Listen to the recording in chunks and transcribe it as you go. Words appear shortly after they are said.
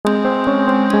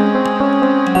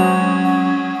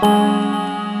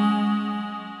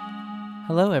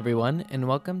everyone, and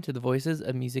welcome to the Voices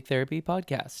of Music Therapy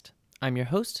podcast. I'm your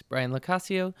host, Brian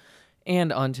Locascio,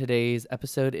 and on today's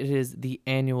episode, it is the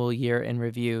annual year in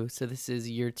review. So this is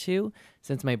year 2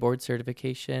 since my board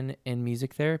certification in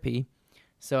music therapy.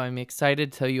 So I'm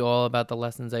excited to tell you all about the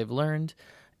lessons I've learned.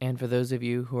 And for those of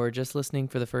you who are just listening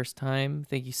for the first time,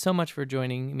 thank you so much for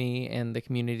joining me and the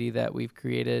community that we've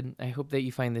created. I hope that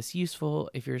you find this useful.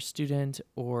 If you're a student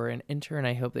or an intern,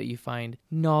 I hope that you find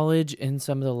knowledge in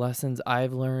some of the lessons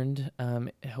I've learned.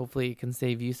 Hopefully it can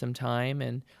save you some time.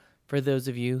 And for those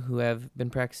of you who have been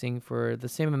practicing for the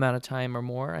same amount of time or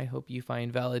more, I hope you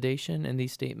find validation in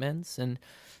these statements and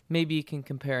maybe you can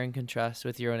compare and contrast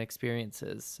with your own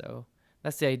experiences. So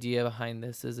that's the idea behind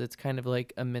this, is it's kind of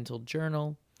like a mental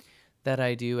journal that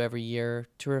I do every year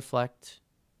to reflect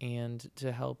and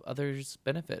to help others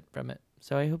benefit from it.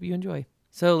 So I hope you enjoy.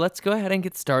 So let's go ahead and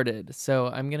get started. So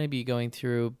I'm going to be going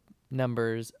through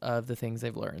numbers of the things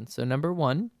I've learned. So number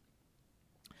 1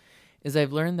 is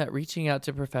I've learned that reaching out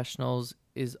to professionals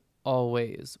is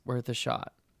always worth a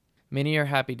shot. Many are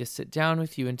happy to sit down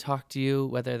with you and talk to you,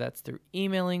 whether that's through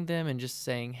emailing them and just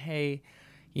saying, hey,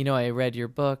 I read your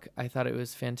book. I thought it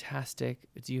was fantastic.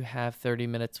 Do you have 30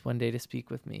 minutes one day to speak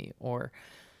with me? Or,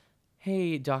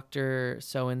 hey, Dr.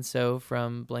 So-and-so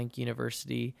from blank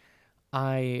university,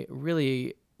 I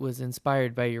really was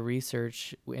inspired by your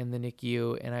research in the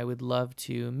NICU, and I would love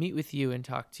to meet with you and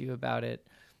talk to you about it.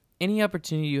 Any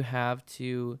opportunity you have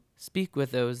to speak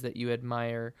with those that you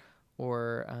admire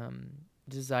or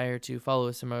desire to follow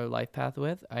a similar life path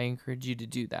with, I encourage you to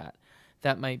do that.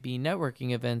 That might be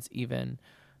networking events even,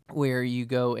 where you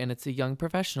go and it's a young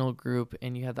professional group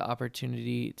and you have the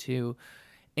opportunity to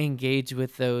engage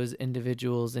with those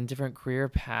individuals in different career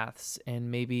paths, and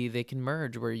maybe they can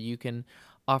merge where you can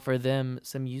offer them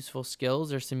some useful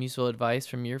skills or some useful advice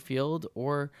from your field,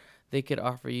 or they could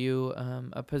offer you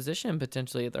a position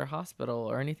potentially at their hospital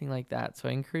or anything like that. So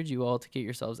I encourage you all to get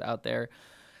yourselves out there.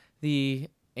 The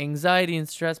anxiety and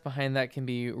stress behind that can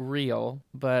be real,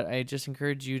 but I just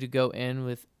encourage you to go in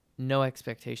with no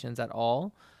expectations at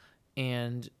all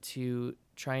and to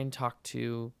try and talk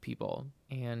to people.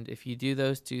 And if you do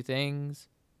those two things,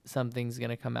 something's going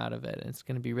to come out of it, and it's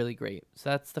going to be really great. So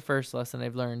that's the first lesson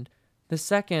I've learned. The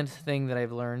second thing that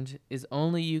I've learned is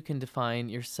only you can define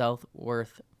your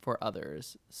self-worth for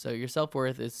others. So your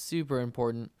self-worth is super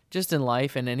important just in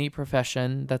life and any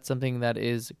profession. That's something that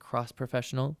is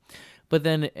cross-professional. But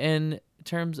then in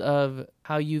terms of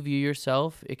how you view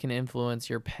yourself, it can influence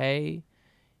your pay.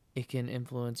 It can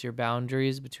influence your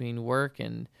boundaries between work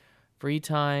and free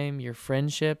time, your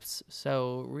friendships.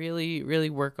 So really, really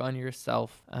work on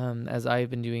yourself, as I've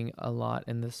been doing a lot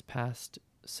in this past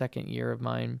second year of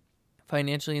mine.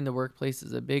 Financially in the workplace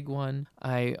is a big one.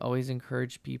 I always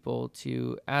encourage people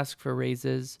to ask for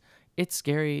raises. It's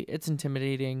scary. It's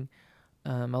intimidating.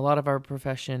 A lot of our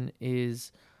profession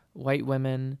is white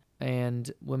women and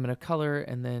women of color,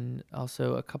 and then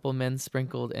also a couple men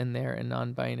sprinkled in there and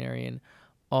non-binary and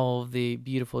all of the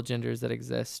beautiful genders that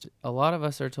exist. A lot of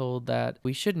us are told that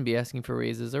we shouldn't be asking for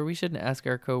raises or we shouldn't ask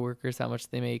our coworkers how much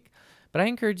they make, but I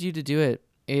encourage you to do it.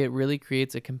 It really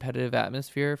creates a competitive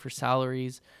atmosphere for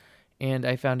salaries, and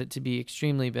I found it to be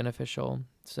extremely beneficial.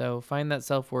 So find that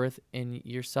self-worth in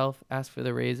yourself. Ask for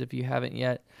the raise if you haven't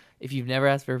yet. If you've never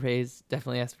asked for a raise,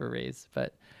 definitely ask for a raise.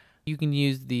 But you can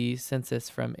use the census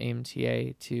from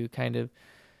AMTA to kind of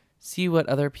see what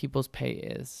other people's pay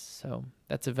is. So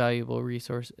that's a valuable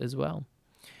resource as well.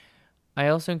 I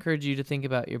also encourage you to think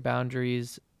about your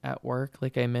boundaries at work.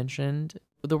 Like I mentioned,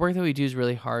 the work that we do is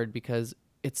really hard because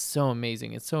it's so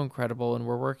amazing. It's so incredible. And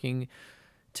we're working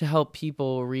to help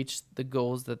people reach the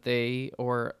goals that they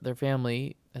or their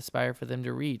family aspire for them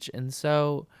to reach. And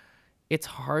so it's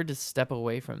hard to step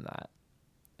away from that.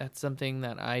 That's something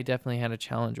that I definitely had a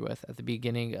challenge with at the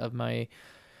beginning of my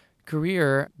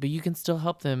career, but you can still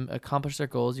help them accomplish their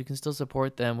goals. You can still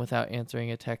support them without answering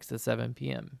a text at 7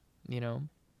 p.m.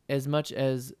 As much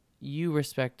as you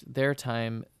respect their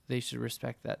time, they should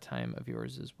respect that time of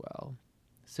yours as well.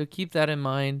 So keep that in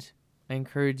mind. I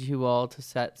encourage you all to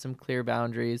set some clear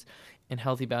boundaries, and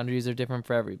healthy boundaries are different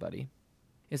for everybody.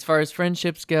 As far as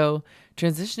friendships go,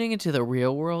 transitioning into the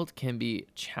real world can be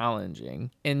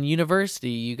challenging. In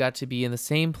university, you got to be in the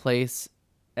same place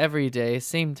every day,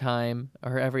 same time,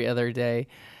 or every other day,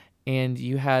 and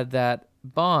you had that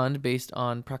bond based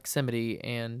on proximity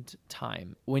and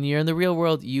time. When you're in the real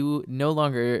world, you no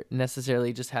longer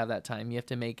necessarily just have that time. You have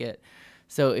to make it.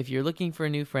 So if you're looking for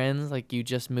new friends, like you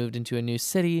just moved into a new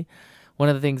city, One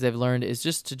of the things I've learned is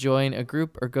just to join a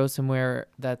group or go somewhere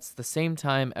that's the same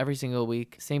time every single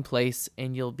week, same place,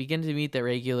 and you'll begin to meet the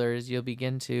regulars. You'll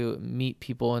begin to meet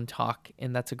people and talk,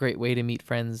 and that's a great way to meet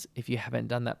friends if you haven't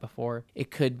done that before.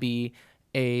 It could be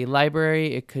a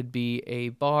library, it could be a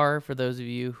bar for those of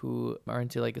you who are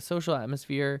into like a social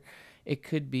atmosphere. It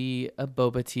could be a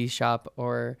boba tea shop,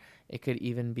 or it could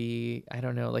even be, I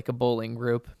don't know, like a bowling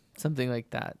group, something like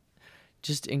that.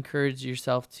 Just encourage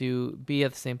yourself to be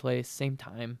at the same place, same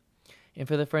time. And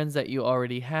for the friends that you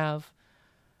already have,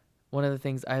 one of the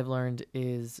things I've learned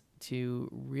is to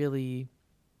really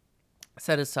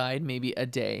set aside maybe a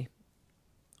day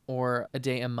or a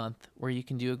day a month where you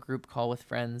can do a group call with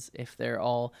friends if they're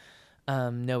all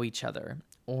know each other,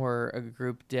 or a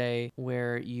group day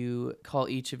where you call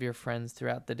each of your friends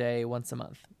throughout the day once a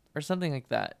month or something like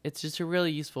that. It's just a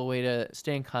really useful way to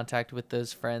stay in contact with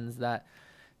those friends that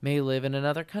may live in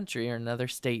another country or another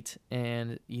state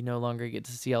and you no longer get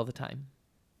to see all the time.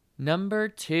 Number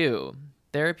 2,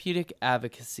 therapeutic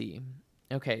advocacy.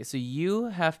 Okay, so you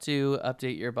have to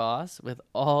update your boss with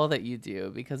all that you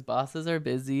do because bosses are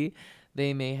busy.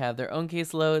 They may have their own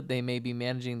caseload. They may be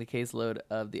managing the caseload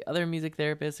of the other music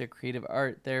therapists or creative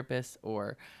art therapists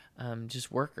or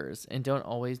just workers, and don't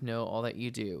always know all that you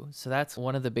do. So that's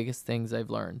one of the biggest things I've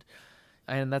learned.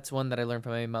 And that's one that I learned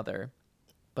from my mother.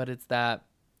 But it's that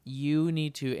you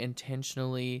need to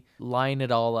intentionally line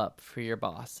it all up for your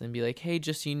boss and be like, hey,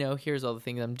 just so you know, here's all the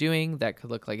things I'm doing. That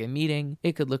could look like a meeting.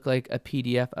 It could look like a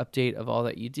PDF update of all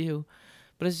that you do.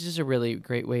 But it's just a really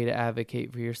great way to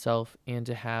advocate for yourself and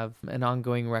to have an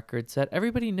ongoing record so that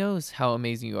everybody knows how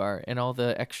amazing you are and all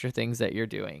the extra things that you're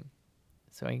doing.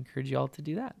 So I encourage you all to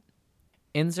do that.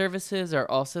 In-services are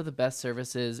also the best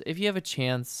services if you have a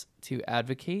chance to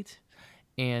advocate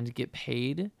and get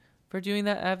paid for doing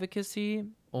that advocacy.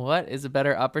 What is a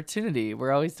better opportunity?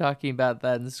 We're always talking about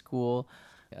that in school,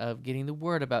 of getting the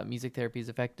word about music therapy's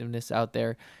effectiveness out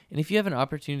there. And if you have an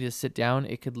opportunity to sit down,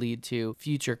 it could lead to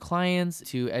future clients,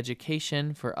 to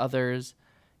education for others.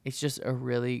 It's just a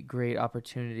really great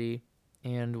opportunity,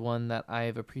 and one that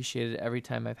I've appreciated every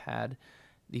time I've had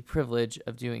the privilege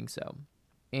of doing so.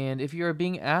 And if you are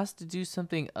being asked to do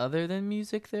something other than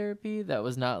music therapy that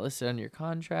was not listed on your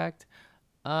contract,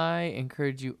 I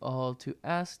encourage you all to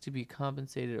ask to be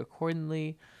compensated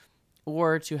accordingly,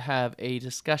 or to have a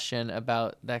discussion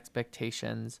about the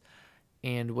expectations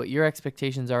and what your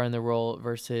expectations are in the role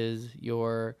versus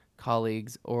your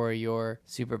colleagues or your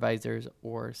supervisors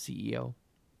or CEO.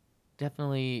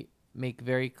 Definitely make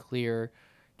very clear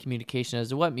communication as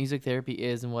to what music therapy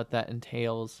is and what that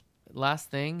entails.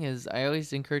 Last thing is, I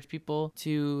always encourage people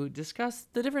to discuss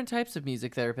the different types of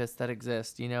music therapists that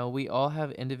exist. You know, we all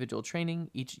have individual training.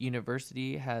 Each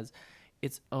university has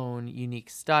its own unique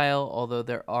style, although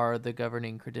there are the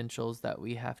governing credentials that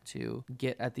we have to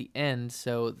get at the end,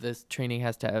 so this training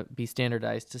has to be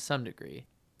standardized to some degree.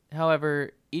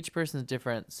 However, each person is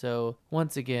different, so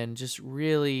once again, just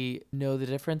really know the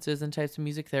differences in types of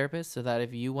music therapists so that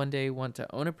if you one day want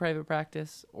to own a private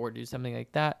practice or do something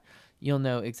like that, you'll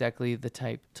know exactly the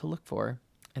type to look for.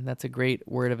 And that's a great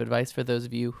word of advice for those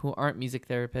of you who aren't music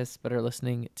therapists but are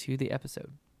listening to the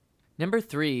episode. Number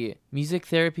 3, music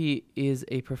therapy is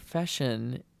a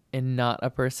profession and not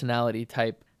a personality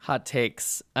type. Hot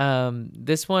takes.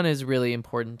 This one is really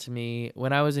important to me.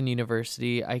 When I was in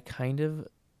university, I kind of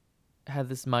had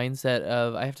this mindset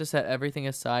of I have to set everything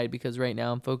aside because right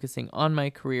now I'm focusing on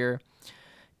my career.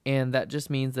 And that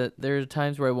just means that there are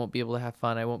times where I won't be able to have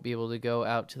fun. I won't be able to go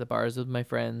out to the bars with my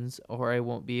friends, or I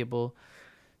won't be able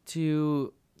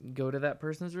to go to that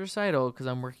person's recital because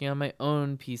I'm working on my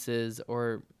own pieces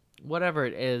or whatever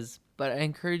it is. But I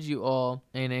encourage you all,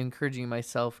 and encouraging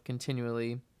myself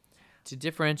continually, to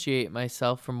differentiate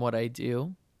myself from what I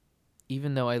do,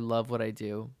 even though I love what I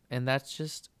do. And that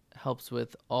just helps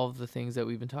with all of the things that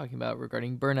we've been talking about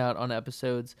regarding burnout on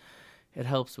episodes. It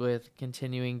helps with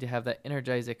continuing to have that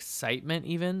energized excitement,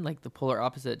 even like the polar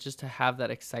opposite, just to have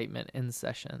that excitement in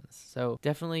sessions. So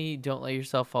definitely don't let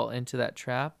yourself fall into that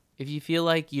trap. If you feel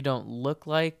like you don't look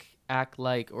like, act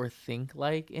like, or think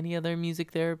like any other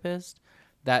music therapist,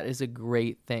 that is a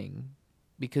great thing,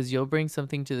 because you'll bring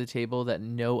something to the table that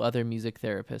no other music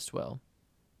therapist will.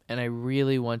 And I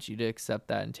really want you to accept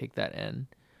that and take that in.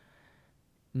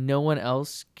 No one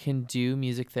else can do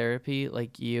music therapy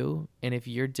like you. And if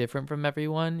you're different from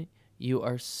everyone, you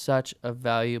are such a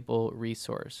valuable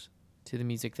resource to the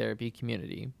music therapy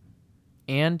community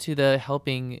and to the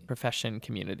helping profession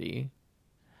community.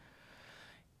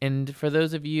 And for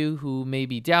those of you who may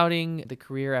be doubting the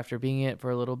career after being in it for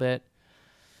a little bit,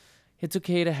 it's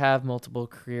okay to have multiple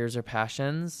careers or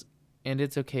passions, and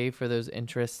it's okay for those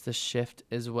interests to shift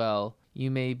as well.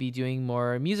 You may be doing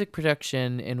more music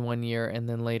production in one year, and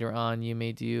then later on you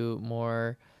may do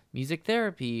more music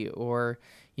therapy, or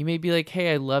you may be like,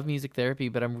 hey, I love music therapy,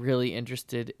 but I'm really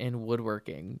interested in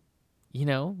woodworking.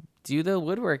 Do the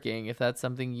woodworking if that's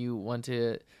something you want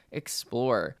to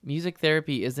explore. Music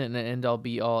therapy isn't an end all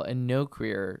be all, and no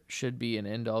career should be an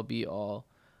end all be all.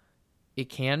 It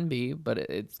can be, but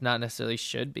it's not necessarily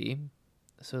should be.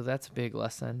 So that's a big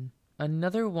lesson.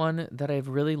 Another one that I've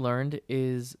really learned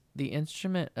is the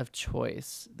instrument of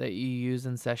choice that you use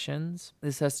in sessions.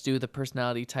 This has to do with the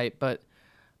personality type, but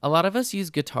a lot of us use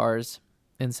guitars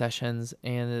in sessions,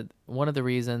 and one of the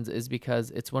reasons is because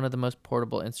it's one of the most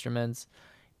portable instruments.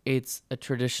 It's a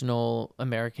traditional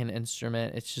American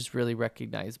instrument. It's just really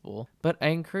recognizable. But I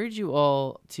encourage you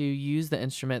all to use the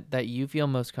instrument that you feel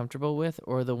most comfortable with,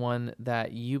 or the one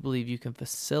that you believe you can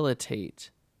facilitate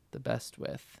the best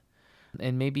with.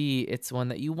 And maybe it's one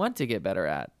that you want to get better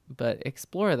at, but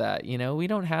explore that. We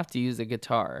don't have to use a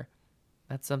guitar.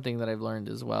 That's something that I've learned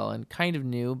as well, and kind of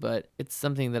new, but it's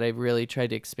something that I've really tried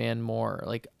to expand more.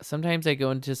 Like sometimes I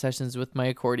go into sessions with my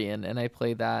accordion and I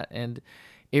play that, and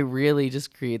it really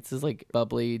just creates this like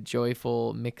bubbly,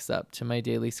 joyful mix up to my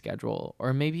daily schedule.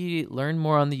 Or maybe learn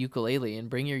more on the ukulele and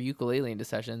bring your ukulele into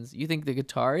sessions. You think the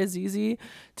guitar is easy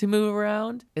to move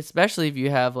around, especially if you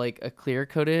have like a clear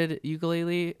coated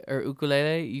ukulele,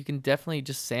 you can definitely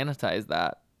just sanitize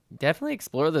that. Definitely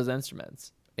explore those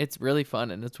instruments. It's really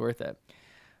fun and it's worth it.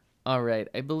 All right,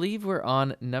 I believe we're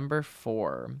on number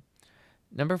 4.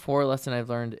 Number 4 lesson I've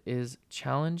learned is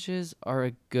challenges are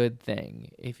a good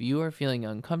thing. If you are feeling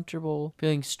uncomfortable,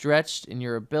 feeling stretched in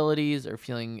your abilities, or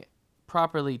feeling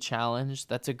properly challenged,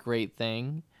 that's a great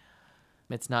thing.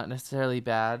 It's not necessarily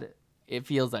bad. It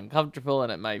feels uncomfortable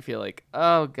and it might feel like,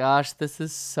 oh gosh, this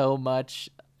is so much.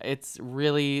 It's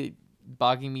really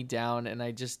bogging me down and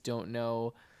I just don't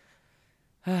know.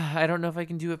 I don't know if I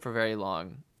can do it for very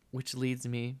long, which leads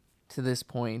me to this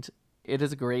point. It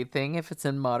is a great thing if it's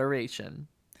in moderation.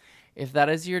 If that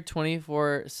is your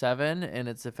 24/7 and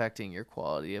it's affecting your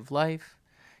quality of life,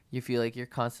 you feel like you're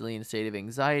constantly in a state of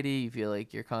anxiety, you feel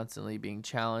like you're constantly being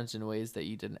challenged in ways that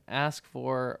you didn't ask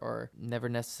for or never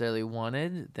necessarily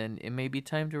wanted, then it may be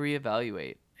time to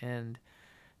reevaluate. And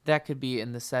that could be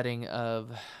in the setting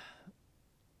of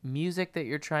music that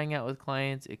you're trying out with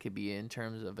clients. It could be in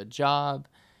terms of a job.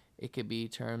 It could be in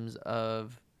terms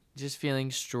of just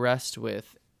feeling stressed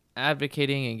with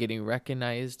advocating and getting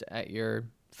recognized at your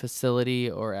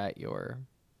facility or at your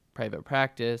private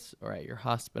practice or at your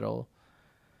hospital.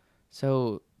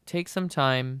 So take some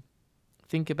time,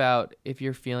 think about if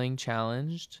you're feeling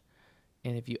challenged,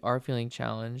 and if you are feeling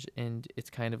challenged and it's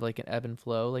kind of like an ebb and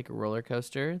flow, like a roller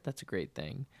coaster, that's a great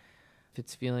thing. If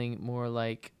it's feeling more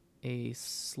like a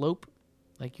slope,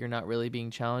 like you're not really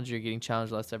being challenged, you're getting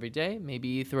challenged less every day,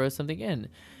 maybe throw something in.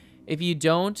 If you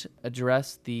don't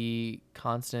address the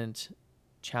constant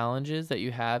challenges that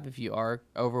you have, if you are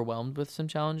overwhelmed with some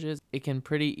challenges, it can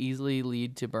pretty easily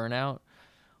lead to burnout,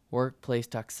 workplace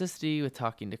toxicity with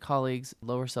talking to colleagues,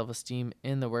 lower self-esteem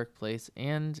in the workplace,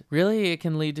 and really it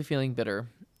can lead to feeling bitter.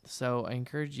 So I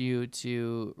encourage you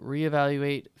to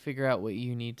reevaluate, figure out what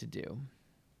you need to do.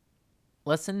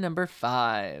 Lesson number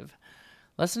 5.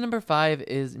 Lesson number 5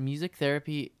 is music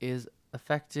therapy is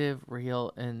effective,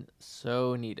 real, and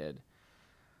so needed.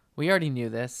 We already knew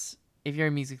this. If you're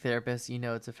a music therapist, you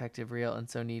know it's effective, real, and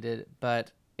so needed.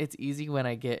 But it's easy when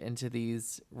I get into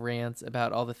these rants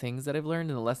about all the things that I've learned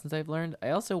and the lessons I've learned. I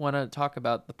also want to talk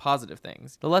about the positive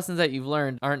things. The lessons that you've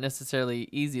learned aren't necessarily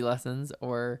easy lessons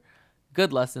or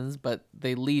good lessons, but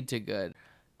they lead to good.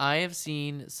 I have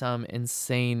seen some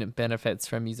insane benefits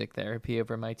from music therapy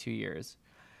over my 2 years.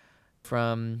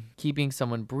 From keeping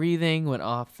someone breathing when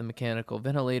off the mechanical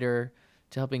ventilator,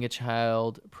 to helping a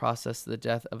child process the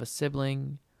death of a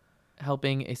sibling,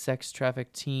 helping a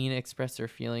sex-trafficked teen express their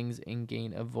feelings and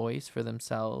gain a voice for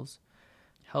themselves,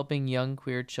 helping young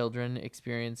queer children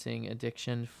experiencing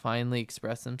addiction finally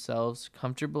express themselves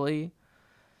comfortably,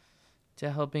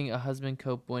 to helping a husband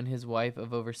cope when his wife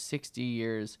of over 60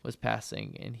 years was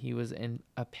passing and he was in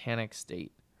a panic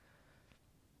state.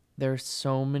 There are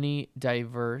so many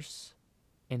diverse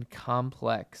and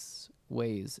complex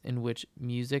ways in which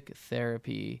music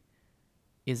therapy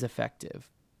is effective.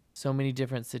 So many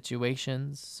different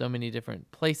situations, so many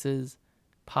different places,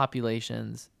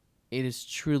 populations. It is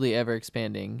truly ever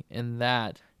expanding, and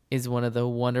that is one of the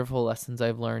wonderful lessons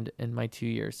I've learned in my 2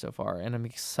 years so far. And I'm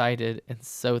excited and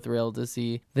so thrilled to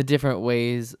see the different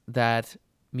ways that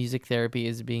music therapy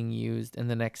is being used in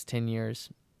the next 10 years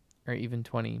or even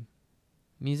 20.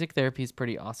 Music therapy is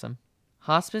pretty awesome.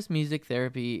 Hospice music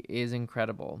therapy is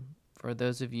incredible. For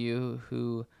those of you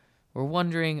who were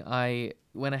wondering, I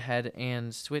went ahead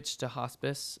and switched to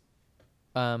hospice,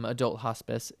 adult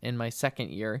hospice, in my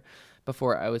second year.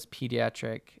 Before, I was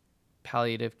pediatric,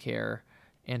 palliative care,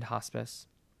 and hospice.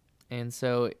 And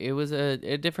so it was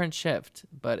a different shift,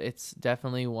 but it's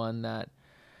definitely one that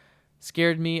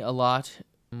scared me a lot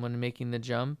when making the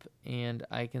jump. And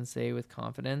I can say with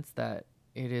confidence that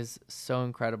it is so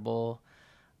incredible.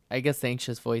 I guess the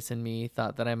anxious voice in me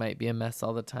thought that I might be a mess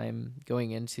all the time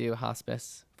going into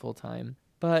hospice full time.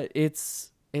 But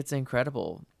it's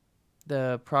incredible.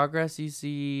 The progress you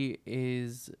see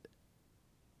is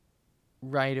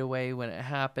right away when it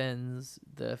happens,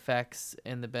 the effects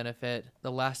and the benefit,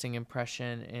 the lasting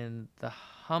impression, and the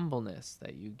humbleness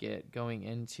that you get going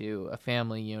into a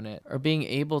family unit or being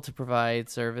able to provide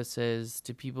services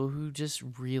to people who just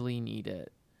really need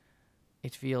it.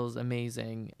 It feels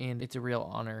amazing and it's a real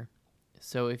honor.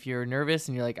 So if you're nervous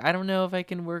and you're like, I don't know if I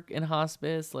can work in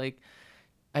hospice, like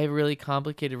I have a really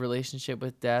complicated relationship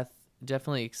with death,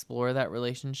 definitely explore that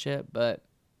relationship, but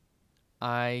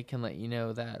I can let you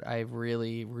know that I've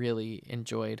really, really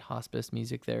enjoyed hospice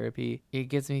music therapy. It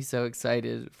gets me so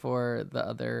excited for the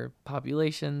other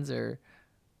populations or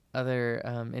other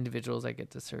individuals I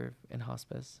get to serve in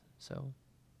hospice. So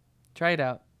try it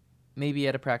out. Maybe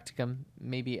at a practicum,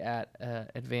 maybe at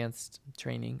advanced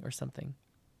training or something.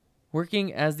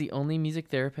 Working as the only music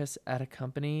therapist at a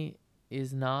company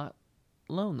is not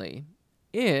lonely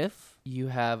if you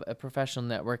have a professional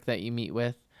network that you meet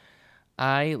with.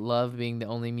 I love being the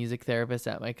only music therapist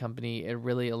at my company. It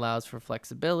really allows for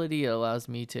flexibility. It allows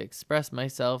me to express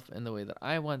myself in the way that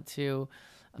I want to.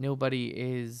 Nobody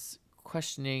is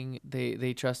questioning.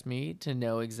 They trust me to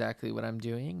know exactly what I'm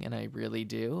doing, and I really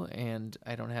do. And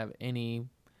I don't have any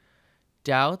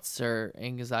doubts or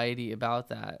anxiety about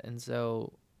that. And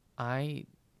so I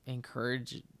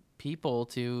encourage people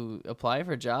to apply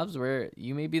for jobs where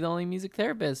you may be the only music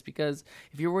therapist, because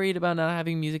if you're worried about not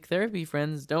having music therapy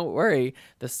friends, don't worry.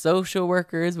 The social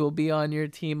workers will be on your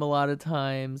team a lot of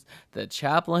times. The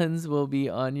chaplains will be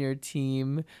on your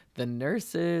team. The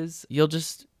nurses. You'll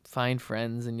just find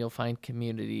friends and you'll find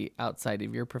community outside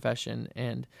of your profession,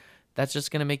 and that's just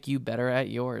going to make you better at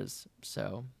yours.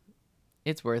 So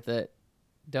it's worth it.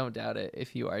 Don't doubt it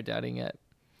if you are doubting it.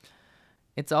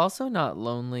 It's also not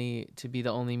lonely to be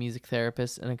the only music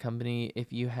therapist in a company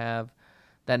if you have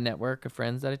that network of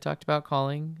friends that I talked about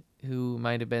calling, who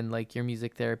might have been like your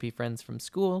music therapy friends from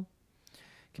school.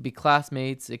 It could be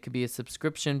classmates. It could be a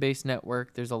subscription-based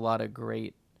network. There's a lot of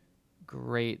great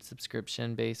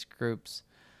subscription-based groups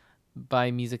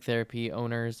by music therapy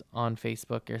owners on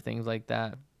Facebook or things like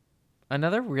that.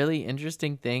 Another really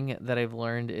interesting thing that I've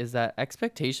learned is that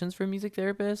expectations for music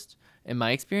therapists, in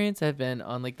my experience, have been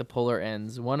on like the polar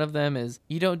ends. One of them is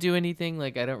you don't do anything,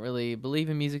 like I don't really believe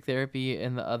in music therapy,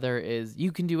 and the other is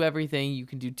you can do everything, you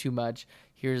can do too much.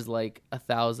 Here's like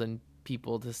 1,000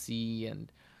 people to see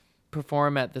and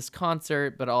perform at this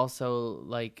concert, but also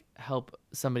like help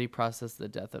somebody process the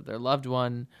death of their loved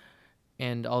one.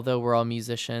 And although we're all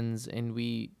musicians and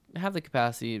we have the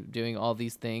capacity of doing all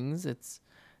these things,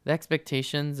 the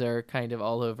expectations are kind of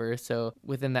all over. So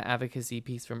within the advocacy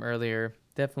piece from earlier,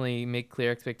 definitely make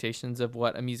clear expectations of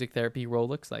what a music therapy role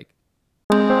looks like.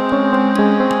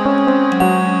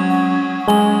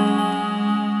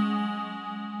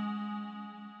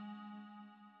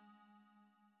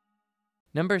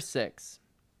 Number 6,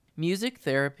 music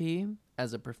therapy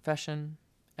as a profession,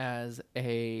 as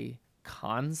a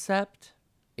concept,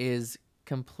 is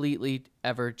completely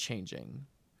ever changing.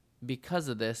 Because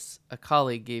of this, a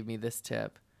colleague gave me this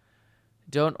tip.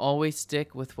 Don't always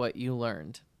stick with what you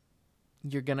learned.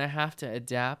 You're going to have to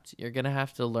adapt. You're going to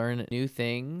have to learn new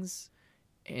things.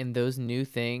 And those new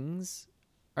things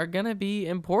are going to be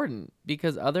important,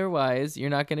 because otherwise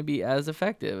you're not going to be as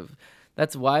effective.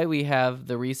 That's why we have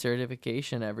the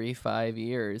recertification every 5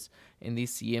 years in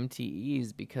these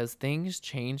CMTEs, because things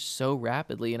change so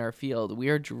rapidly in our field. We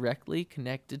are directly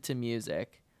connected to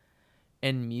music,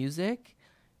 and music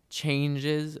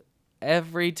changes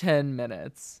every 10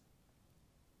 minutes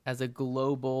as a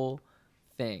global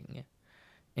thing.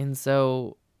 And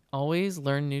so always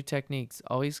learn new techniques,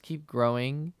 always keep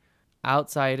growing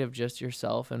outside of just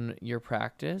yourself and your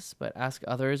practice, but ask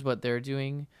others what they're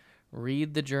doing.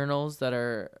 Read the journals that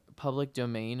are public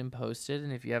domain and posted.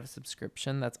 And if you have a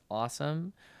subscription, that's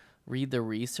awesome. Read the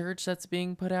research that's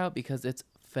being put out, because it's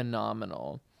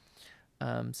phenomenal.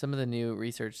 Some of the new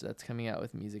research that's coming out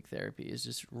with music therapy is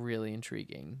just really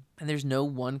intriguing. And there's no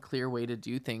one clear way to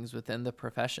do things within the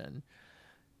profession.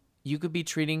 You could be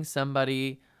treating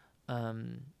somebody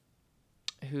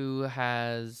who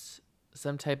has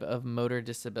some type of motor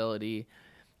disability,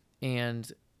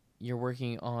 and you're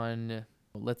working on,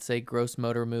 let's say, gross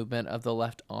motor movement of the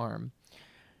left arm.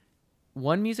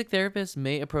 One music therapist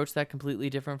may approach that completely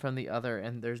different from the other,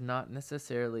 and there's not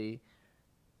necessarily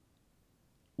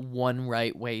one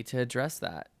right way to address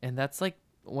that. And that's like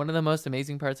one of the most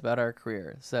amazing parts about our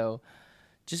career. So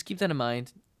just keep that in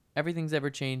mind. Everything's ever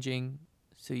changing,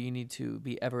 so you need to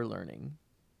be ever learning.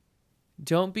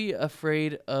 Don't be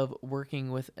afraid of working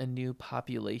with a new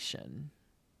population.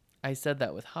 I said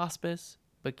that with hospice,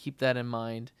 but keep that in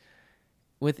mind.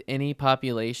 With any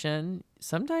population,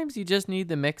 sometimes you just need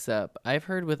the mix up. I've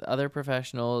heard with other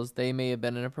professionals, they may have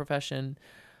been in a profession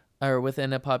or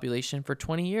within a population for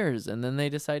 20 years and then they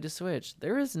decide to switch.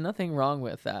 There is nothing wrong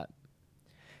with that.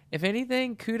 If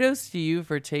anything, kudos to you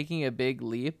for taking a big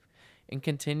leap and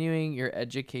continuing your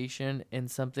education in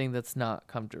something that's not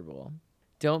comfortable.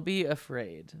 Don't be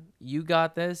afraid. You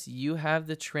got this. You have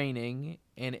the training,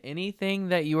 and anything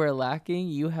that you are lacking,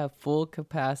 you have full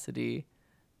capacity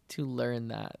to learn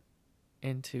that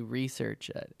and to research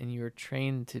it, and you're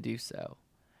trained to do so.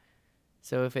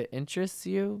 So if it interests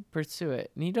you, pursue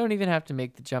it. And you don't even have to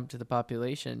make the jump to the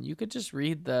population. You could just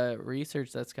read the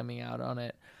research that's coming out on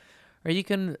it. Or you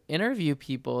can interview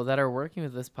people that are working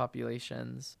with these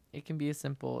populations. It can be as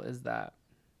simple as that.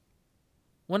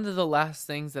 One of the last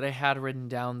things that I had written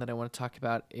down that I want to talk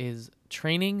about is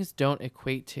trainings don't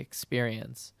equate to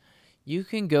experience. You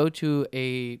can go to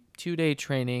a 2-day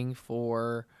training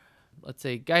for, let's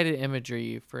say, guided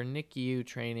imagery, for NICU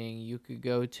training. You could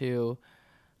go to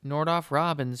Nordhoff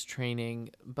Robbins training.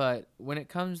 But when it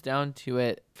comes down to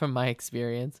it, from my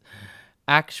experience,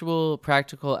 actual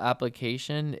practical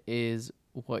application is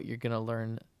what you're going to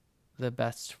learn the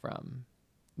best from.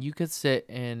 You could sit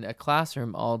in a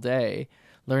classroom all day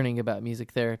learning about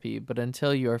music therapy, but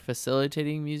until you're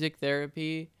facilitating music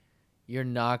therapy, you're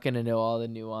not going to know all the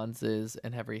nuances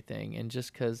and everything. And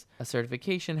just because a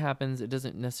certification happens, it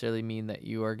doesn't necessarily mean that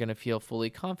you are going to feel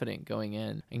fully confident going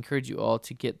in. I encourage you all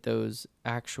to get those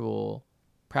actual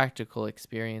practical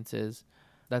experiences.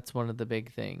 That's one of the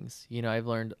big things. You know, I've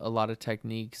learned a lot of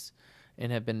techniques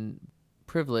and have been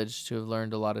privileged to have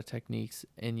learned a lot of techniques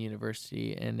in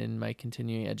university and in my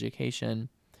continuing education.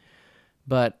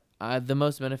 But the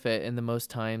most benefit and the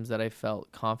most times that I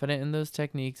felt confident in those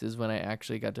techniques is when I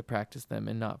actually got to practice them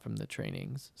and not from the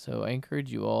trainings. So I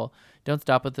encourage you all, don't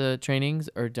stop at the trainings,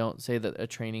 or don't say that a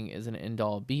training is an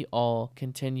end-all be-all.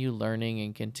 Continue learning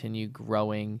and continue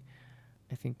growing.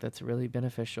 I think that's really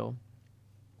beneficial.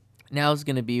 Now is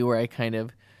going to be where I kind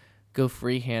of go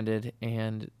free-handed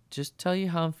and just tell you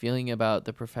how I'm feeling about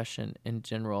the profession in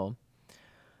general.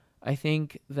 I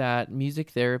think that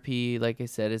music therapy, like I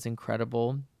said, is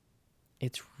incredible.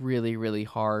 It's really, really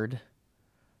hard.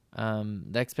 The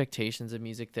expectations of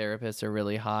music therapists are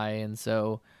really high. And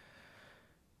so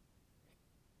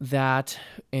that,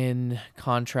 in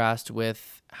contrast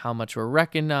with how much we're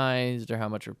recognized or how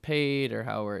much we're paid or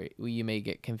how you may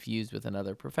get confused with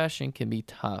another profession, can be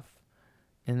tough.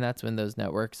 And that's when those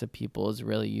networks of people is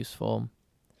really useful.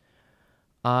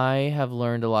 I have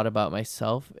learned a lot about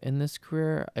myself in this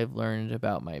career. I've learned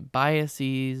about my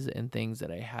biases and things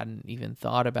that I hadn't even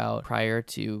thought about prior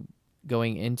to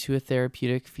going into a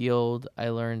therapeutic field. I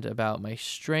learned about my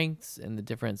strengths and the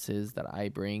differences that I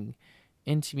bring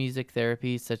into music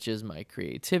therapy, such as my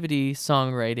creativity,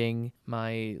 songwriting,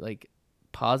 my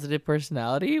positive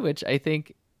personality, which I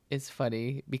think is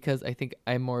funny because I think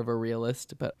I'm more of a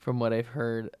realist, but from what I've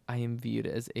heard, I am viewed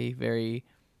as a very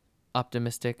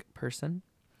optimistic person.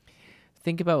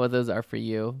 Think about what those are for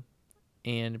you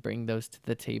and bring those to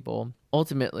the table.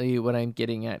 Ultimately, what I'm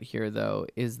getting at here, though,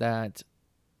 is that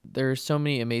there are so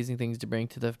many amazing things to bring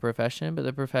to the profession, but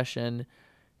the profession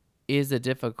is a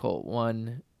difficult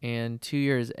one. And 2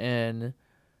 years in,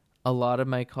 a lot of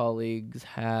my colleagues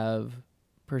have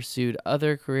pursued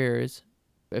other careers.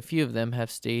 A few of them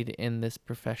have stayed in this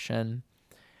profession.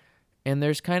 And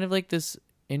there's kind of like this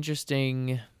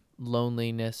interesting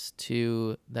loneliness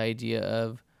to the idea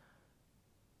of,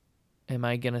 am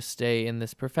I going to stay in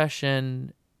this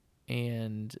profession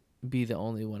and be the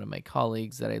only one of my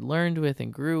colleagues that I learned with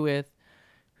and grew with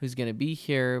who's going to be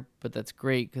here? But that's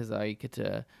great because I get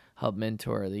to help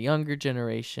mentor the younger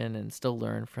generation and still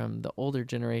learn from the older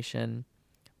generation.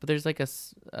 But there's like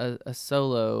a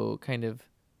solo kind of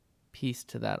piece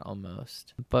to that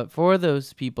almost. But for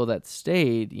those people that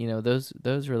stayed, you know,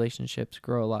 those relationships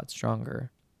grow a lot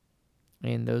stronger.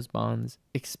 And those bonds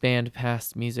expand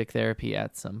past music therapy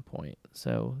at some point.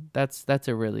 So that's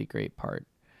a really great part.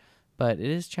 But it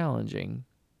is challenging.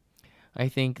 I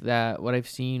think that what I've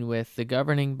seen with the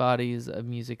governing bodies of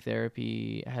music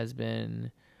therapy has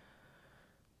been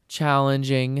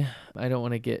challenging. I don't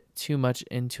want to get too much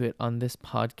into it on this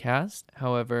podcast.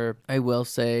 However, I will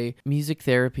say music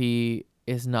therapy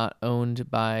is not owned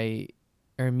by,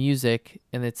 or music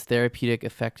and its therapeutic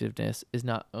effectiveness is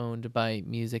not owned by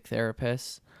music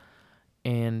therapists.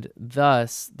 And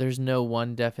thus, there's no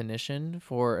one definition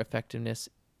for effectiveness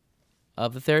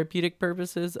of the therapeutic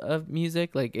purposes of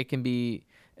music. Like, it can be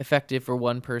effective for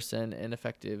one person and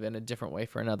effective in a different way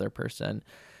for another person.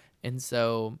 And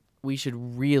so we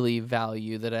should really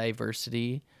value the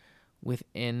diversity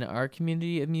within our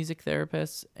community of music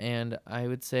therapists. And I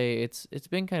would say it's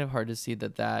been kind of hard to see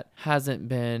that hasn't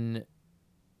been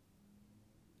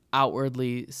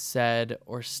outwardly said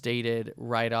or stated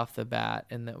right off the bat,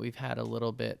 and that we've had a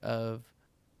little bit of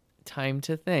time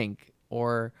to think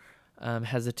or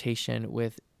hesitation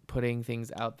with putting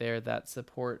things out there that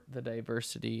support the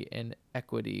diversity and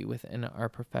equity within our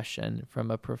profession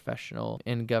from a professional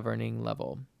and governing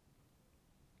level.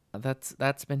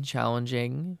 That's been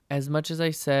challenging. As much as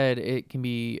I said, it can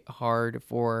be hard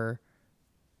for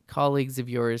colleagues of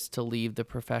yours to leave the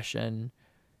profession.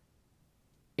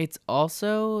 It's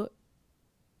also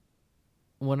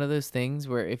one of those things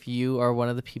where if you are one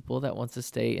of the people that wants to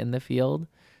stay in the field,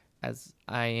 as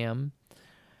I am,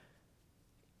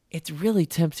 it's really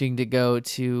tempting to go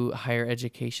to higher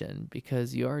education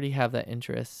because you already have that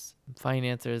interest.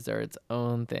 Finances are its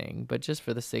own thing, but just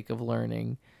for the sake of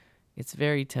learning, it's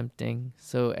very tempting.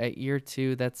 So at year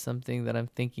 2, that's something that I'm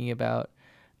thinking about.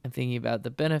 I'm thinking about the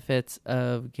benefits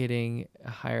of getting a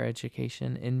higher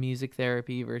education in music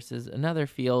therapy versus another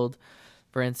field,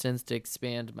 for instance, to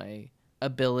expand my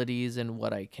abilities and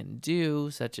what I can do,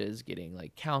 such as getting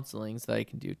like counseling so that I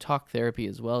can do talk therapy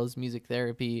as well as music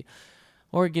therapy,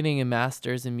 or getting a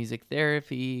master's in music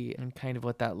therapy and kind of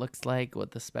what that looks like,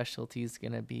 what the specialty is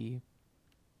going to be.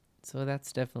 So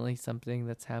that's definitely something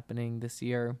that's happening this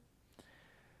year.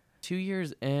 2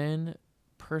 years in,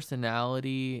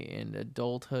 personality and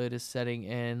adulthood is setting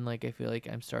in. Like, I feel like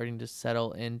I'm starting to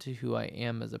settle into who I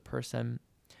am as a person.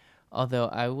 Although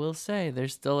I will say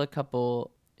there's still a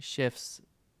couple shifts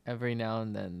every now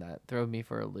and then that throw me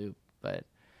for a loop. But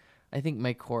I think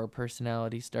my core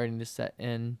personality is starting to set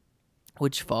in,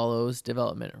 which follows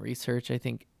development and research. I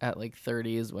think at like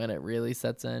 30 is when it really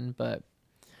sets in. But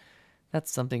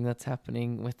that's something that's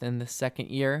happening within the second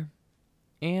year.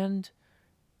 And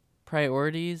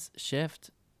priorities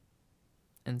shift.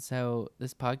 And so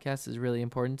this podcast is really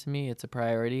important to me. It's a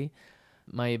priority.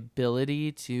 My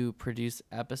ability to produce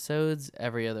episodes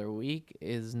every other week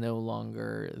is no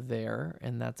longer there,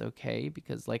 and that's okay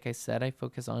because, like I said, I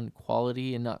focus on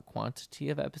quality and not quantity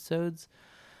of episodes.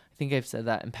 I think I've said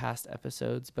that in past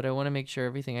episodes, but I want to make sure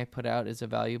everything I put out is a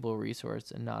valuable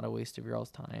resource and not a waste of your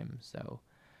all's time. So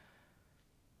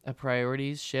a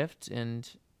priorities shift, and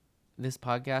this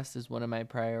podcast is one of my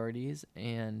priorities,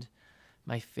 and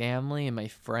my family and my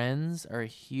friends are a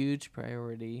huge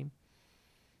priority.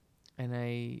 And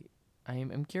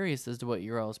I'm curious as to what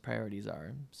your all's priorities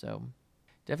are. So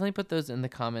definitely put those in the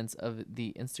comments of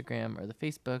the Instagram or the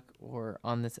Facebook or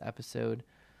on this episode.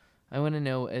 I want to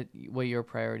know what your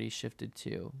priorities shifted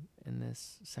to in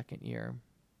this second year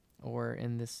or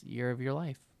in this year of your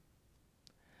life.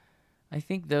 I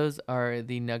think those are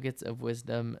the nuggets of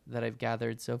wisdom that I've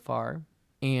gathered so far.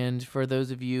 And for those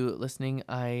of you listening,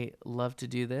 I love to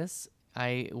do this.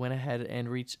 I went ahead and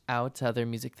reached out to other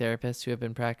music therapists who have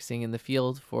been practicing in the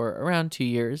field for around 2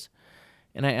 years,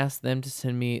 and I asked them to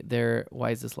send me their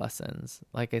wisest lessons.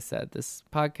 Like I said, this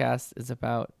podcast is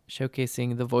about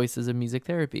showcasing the voices of music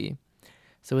therapy.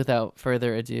 So without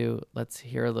further ado, let's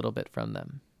hear a little bit from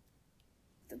them.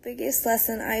 The biggest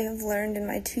lesson I have learned in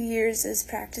my 2 years as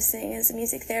practicing as a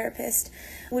music therapist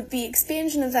would be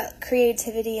expansion of that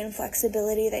creativity and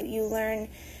flexibility that you learn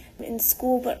in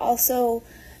school, but also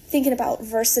thinking about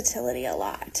versatility a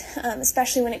lot,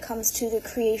 especially when it comes to the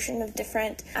creation of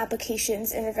different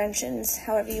applications, interventions,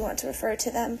 however you want to refer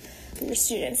to them for your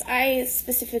students. I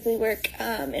specifically work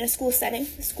in a school setting,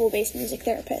 a school-based music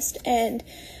therapist, and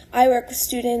I work with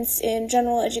students in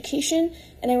general education,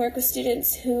 and I work with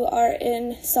students who are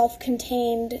in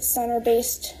self-contained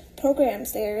center-based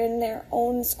programs. They're in their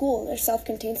own school, their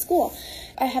self-contained school.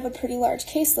 I have a pretty large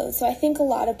caseload, so I think a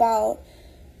lot about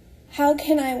how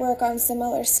can I work on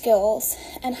similar skills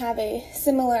and have a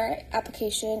similar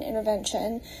application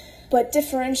intervention, but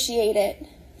differentiate it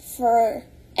for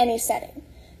any setting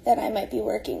that I might be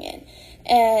working in.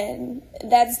 And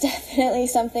that's definitely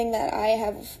something that I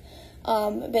have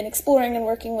been exploring and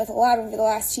working with a lot over the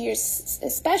last 2 years,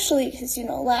 especially because,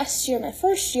 last year, my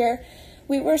first year,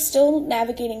 we were still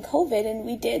navigating COVID, and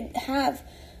we did have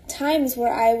times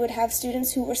where I would have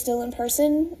students who were still in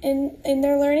person in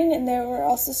their learning, and there were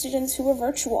also students who were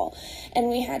virtual. And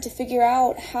we had to figure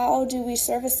out, how do we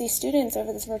service these students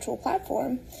over this virtual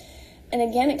platform? And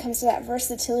again, it comes to that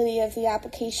versatility of the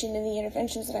application and the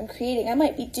interventions that I'm creating. I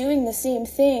might be doing the same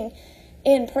thing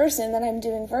in person that I'm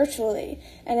doing virtually,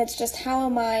 and it's just, how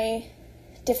am I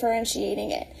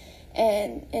differentiating it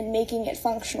and making it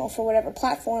functional for whatever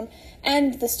platform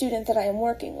and the student that I am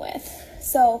working with.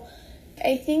 So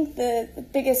I think the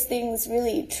biggest things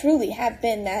really truly have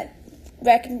been that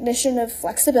recognition of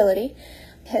flexibility,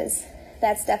 because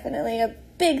that's definitely a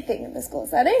big thing in the school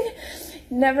setting.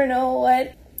 Never know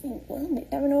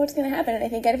what's going to happen, and I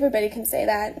think everybody can say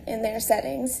that in their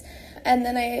settings. And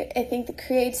then I think the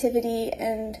creativity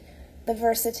and the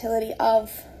versatility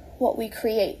of what we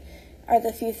create are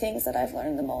the few things that I've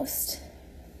learned the most,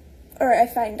 or I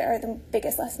find are the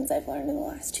biggest lessons I've learned in the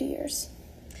last 2 years.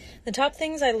 The top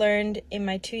things I learned in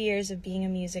my 2 years of being a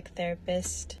music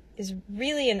therapist is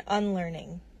really an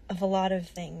unlearning of a lot of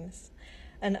things.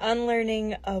 An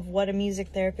unlearning of what a music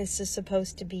therapist is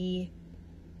supposed to be,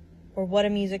 or what a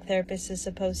music therapist is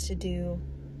supposed to do,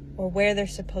 or where they're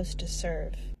supposed to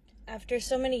serve. After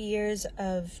so many years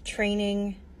of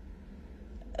training,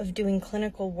 of doing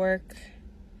clinical work,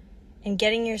 and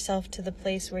getting yourself to the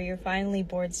place where you're finally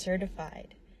board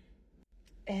certified,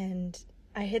 and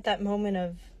I hit that moment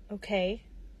of, okay,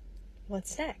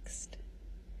 what's next?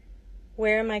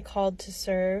 Where am I called to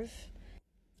serve?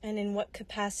 And in what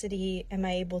capacity am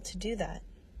I able to do that?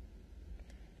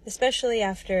 Especially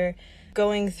after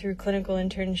going through clinical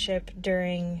internship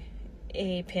during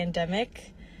a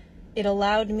pandemic, it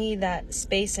allowed me that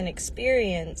space and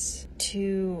experience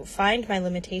to find my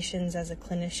limitations as a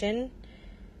clinician,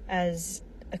 as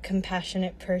a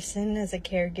compassionate person, as a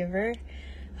caregiver,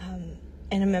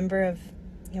 and a member of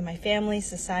my family,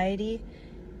 society.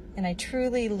 And I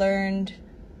truly learned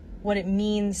what it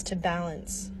means to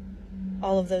balance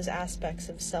all of those aspects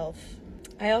of self.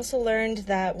 I also learned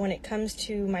that when it comes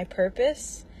to my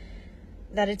purpose,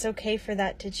 that it's okay for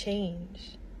that to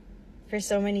change. For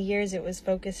so many years, it was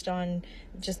focused on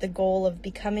just the goal of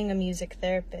becoming a music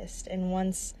therapist. And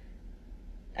once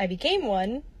I became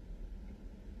one,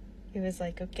 it was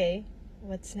like, okay,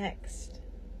 what's next?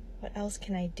 What else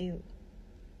can I do?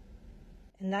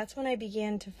 And that's when I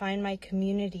began to find my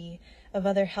community of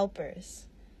other helpers.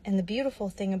 And the beautiful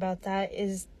thing about that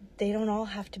is they don't all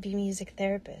have to be music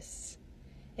therapists.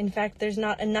 In fact, there's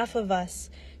not enough of us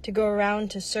to go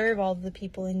around to serve all of the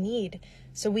people in need.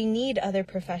 So we need other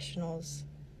professionals.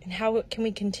 And how can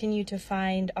we continue to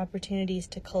find opportunities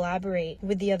to collaborate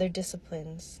with the other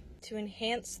disciplines to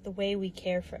enhance the way we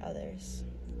care for others?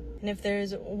 And if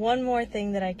there's one more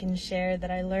thing that I can share that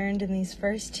I learned in these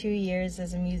first 2 years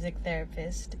as a music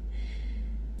therapist,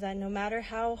 that no matter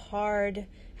how hard,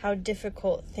 how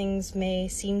difficult things may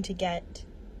seem to get,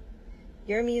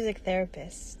 you're a music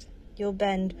therapist. You'll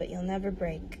bend, but you'll never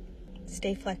break.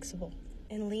 Stay flexible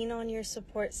and lean on your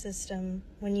support system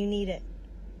when you need it.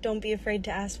 Don't be afraid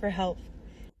to ask for help.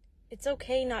 It's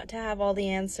okay not to have all the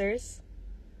answers.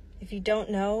 If you don't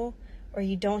know or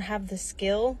you don't have the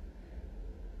skill,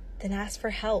 then ask for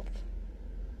help.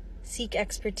 Seek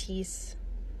expertise.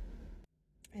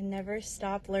 And never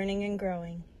stop learning and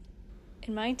growing.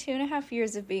 In my 2.5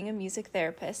 years of being a music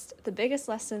therapist, the biggest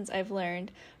lessons I've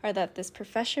learned are that this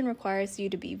profession requires you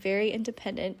to be very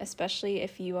independent, especially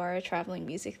if you are a traveling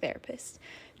music therapist.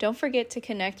 Don't forget to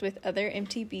connect with other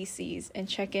MTBCs and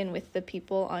check in with the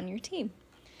people on your team.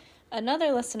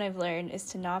 Another lesson I've learned is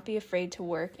to not be afraid to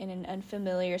work in an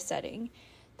unfamiliar setting.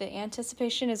 The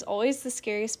anticipation is always the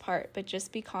scariest part, but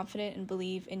just be confident and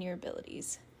believe in your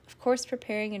abilities. Of course,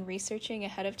 preparing and researching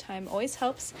ahead of time always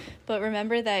helps, but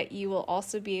remember that you will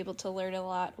also be able to learn a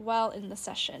lot while in the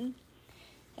session.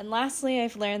 And lastly,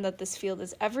 I've learned that this field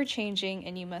is ever-changing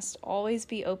and you must always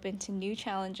be open to new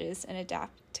challenges and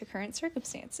adapt to current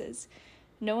circumstances.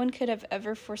 No one could have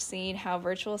ever foreseen how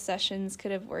virtual sessions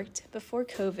could have worked before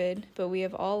COVID, but we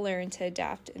have all learned to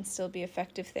adapt and still be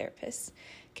effective therapists.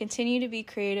 Continue to be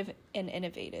creative and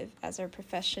innovative, as our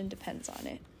profession depends on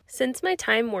it. Since my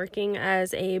time working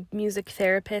as a music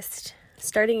therapist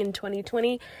starting in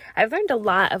 2020, I've learned a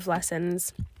lot of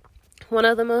lessons. One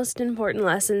of the most important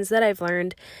lessons that I've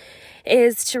learned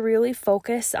is to really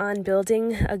focus on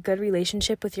building a good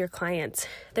relationship with your clients.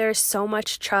 There's so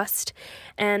much trust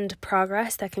and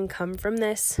progress that can come from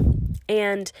this.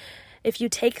 And if you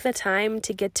take the time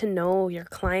to get to know your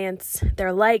clients,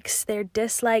 their likes, their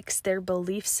dislikes, their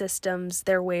belief systems,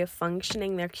 their way of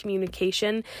functioning, their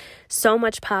communication, so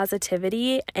much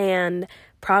positivity and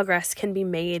progress can be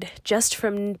made just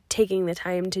from taking the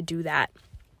time to do that.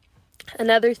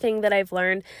 Another thing that I've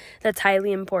learned that's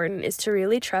highly important is to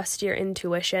really trust your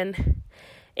intuition.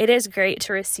 It is great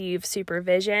to receive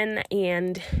supervision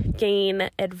and gain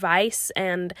advice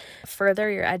and further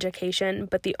your education,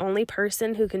 but the only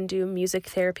person who can do music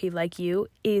therapy like you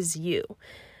is you.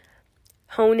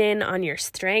 Hone in on your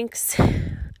strengths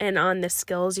and on the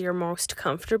skills you're most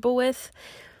comfortable with,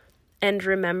 and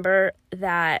remember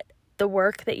that the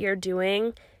work that you're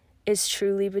doing is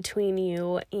truly between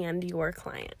you and your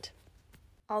client.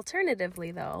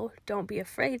 Alternatively, though, don't be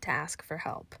afraid to ask for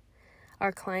help.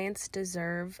 Our clients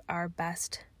deserve our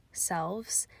best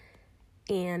selves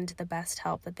and the best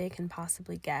help that they can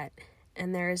possibly get.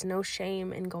 And there is no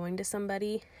shame in going to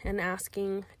somebody and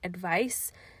asking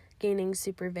advice, gaining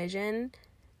supervision,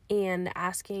 and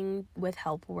asking with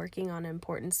help working on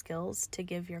important skills to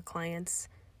give your clients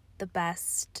the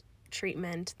best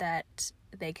treatment that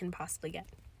they can possibly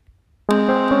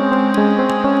get.